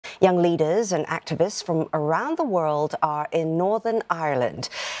Young leaders and activists from around the world are in Northern Ireland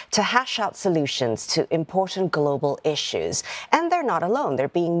to hash out solutions to important global issues. And they're not alone. They're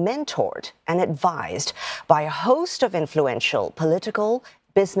being mentored and advised by a host of influential political,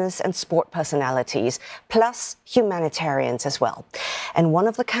 business and sport personalities, plus humanitarians as well. And one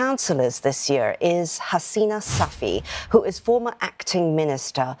of the councillors this year is Hasina Safi, who is former acting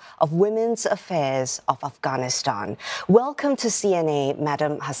Minister of Women's Affairs of Afghanistan. Welcome to CNA,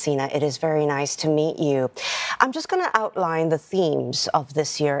 Madam Hasina. It is very nice to meet you. I'm just going to outline the themes of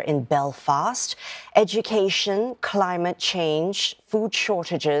this year in Belfast: education, climate change, food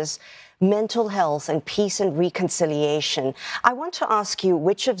shortages, mental health and peace and reconciliation. I want to ask you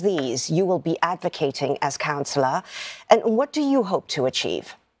which of these you will be advocating as councillor, and what do you hope to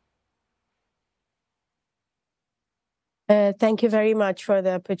achieve? Thank you very much for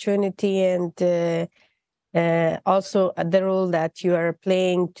the opportunity and also the role that you are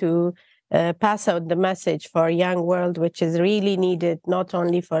playing to pass out the message for young world, which is really needed not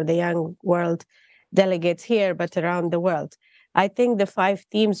only for the young world delegates here, but around the world. I think the 5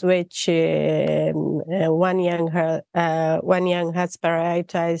 themes which One Young has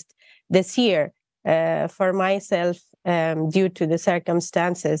prioritized this year for myself, due to the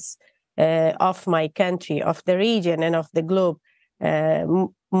circumstances of my country, of the region and of the globe,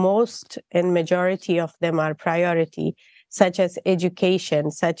 most and majority of them are priority, such as education,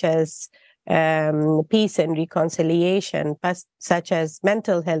 such as peace and reconciliation, such as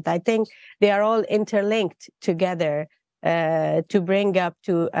mental health. I think they are all interlinked together to bring up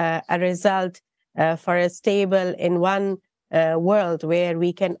to a result for a stable in one world where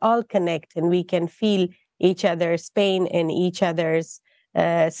we can all connect and we can feel each other's pain and each other's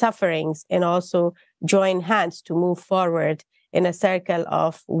sufferings, and also join hands to move forward in a circle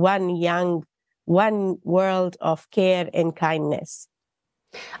of one world of care and kindness.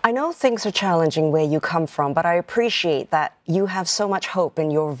 I know things are challenging where you come from, but I appreciate that you have so much hope in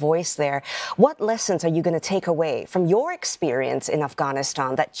your voice there. What lessons are you going to take away from your experience in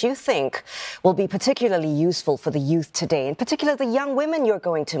Afghanistan that you think will be particularly useful for the youth today, in particular the young women you're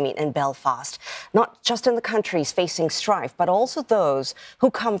going to meet in Belfast, not just in the countries facing strife, but also those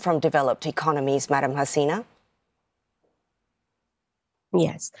who come from developed economies, Madam Hasina?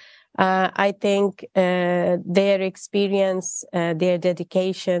 Yes. I think their experience, their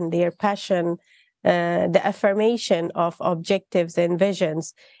dedication, their passion, the affirmation of objectives and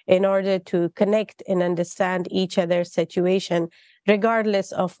visions in order to connect and understand each other's situation,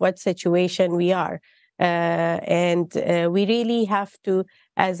 regardless of what situation we are. And we really have to,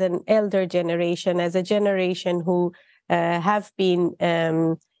 as an elder generation, as a generation who have been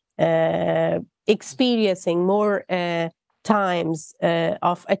experiencing more times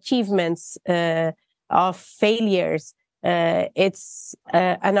of achievements, of failures, it's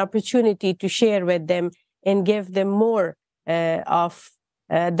an opportunity to share with them and give them more of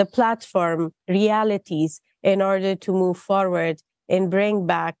the platform realities in order to move forward and bring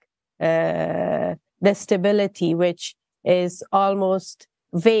back the stability which is almost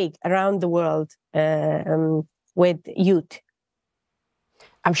vague around the world with youth.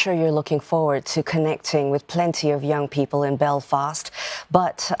 I'm sure you're looking forward to connecting with plenty of young people in Belfast,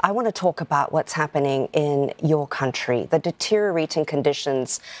 but I want to talk about what's happening in your country, the deteriorating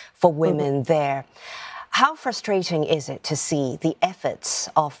conditions for women there. How frustrating is it to see the efforts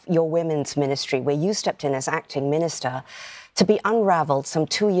of your women's ministry, where you stepped in as acting minister, to be unraveled some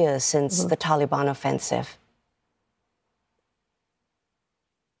 2 years since the Taliban offensive?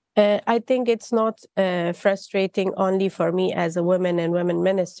 I think it's not frustrating only for me as a woman and women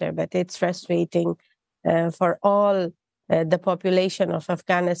minister, but it's frustrating for all the population of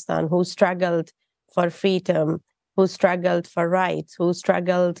Afghanistan who struggled for freedom, who struggled for rights, who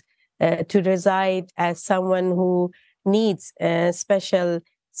struggled to reside as someone who needs special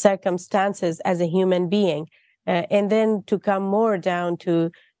circumstances as a human being. And then to come more down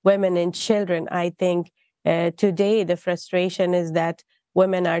to women and children, I think today the frustration is that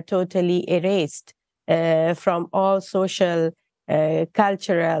women are totally erased from all social,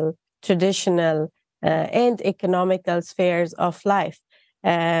 cultural, traditional, and economical spheres of life,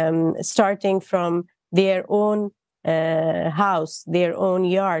 starting from their own house, their own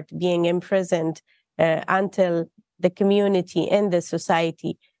yard, being imprisoned until the community and the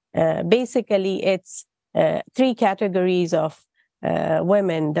society. Basically, it's 3 categories of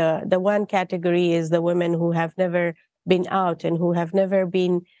women. The one category is the women who have never been out and who have never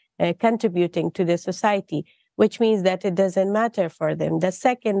been contributing to the society, which means that it doesn't matter for them. The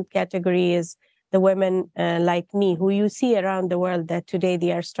second category is the women like me, who you see around the world that today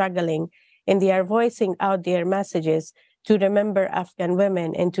they are struggling and they are voicing out their messages to remember Afghan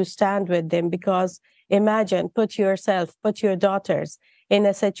women and to stand with them, because imagine, put your daughters in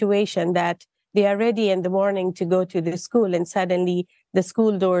a situation that they are ready in the morning to go to the school and suddenly the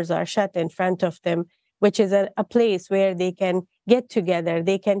school doors are shut in front of them, which is a place where they can get together,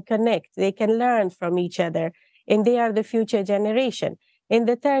 they can connect, they can learn from each other, and they are the future generation. In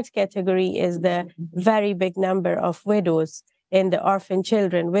the third category is the very big number of widows and the orphan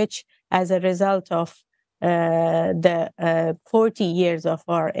children, which as a result of the 40 years of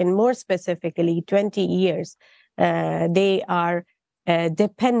war, and more specifically 20 years, they are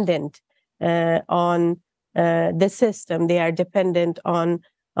dependent on the system. They are dependent on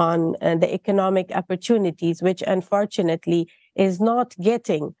the economic opportunities, which unfortunately is not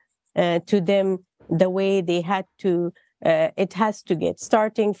getting to them the way they had to. It has to get,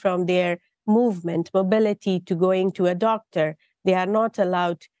 starting from their mobility to going to a doctor. They are not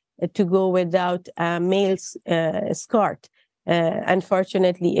allowed to go without a male escort.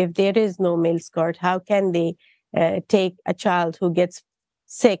 Unfortunately, if there is no male escort, how can they take a child who gets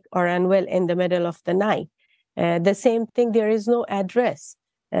sick or unwell in the middle of the night? The same thing, there is no address,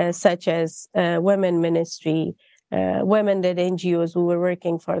 such as women ministry, women-led NGOs who were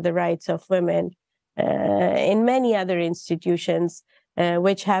working for the rights of women, in many other institutions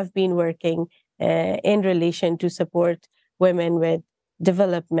which have been working in relation to support women with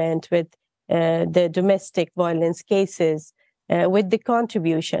development, with the domestic violence cases, with the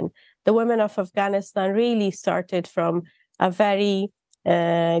contribution. The women of Afghanistan really started from a very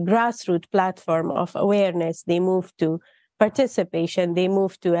grassroots platform of awareness. They moved to participation, they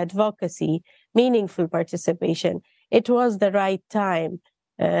moved to advocacy, meaningful participation. It was the right time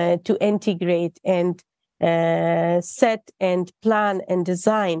to integrate and set and plan and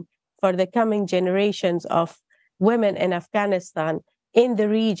design for the coming generations of women in Afghanistan, in the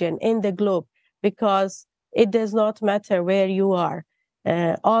region, in the globe, because it does not matter where you are.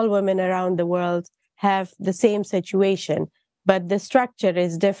 All women around the world have the same situation, but the structure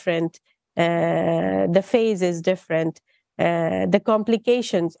is different, the phase is different, the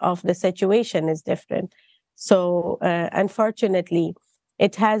complications of the situation is different. So unfortunately,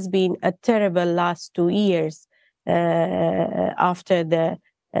 it has been a terrible last 2 years after the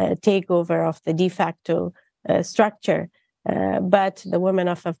takeover of the de facto structure. But the women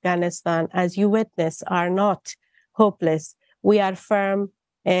of Afghanistan, as you witness, are not hopeless. We are firm,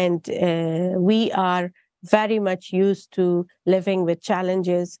 and we are very much used to living with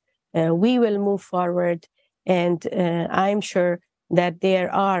challenges. We will move forward, and I'm sure that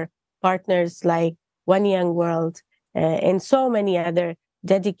there are partners like One Young World and so many other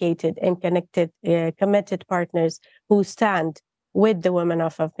dedicated and committed partners who stand with the women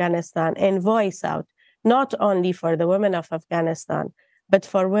of Afghanistan and voice out, not only for the women of Afghanistan, but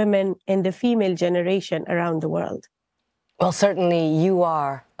for women in the female generation around the world. Well, certainly you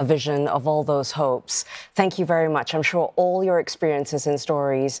are a vision of all those hopes. Thank you very much. I'm sure all your experiences and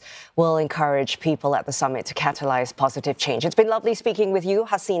stories will encourage people at the summit to catalyze positive change. It's been lovely speaking with you,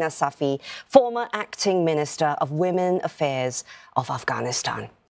 Hasina Safi, former acting Minister of Women Affairs of Afghanistan.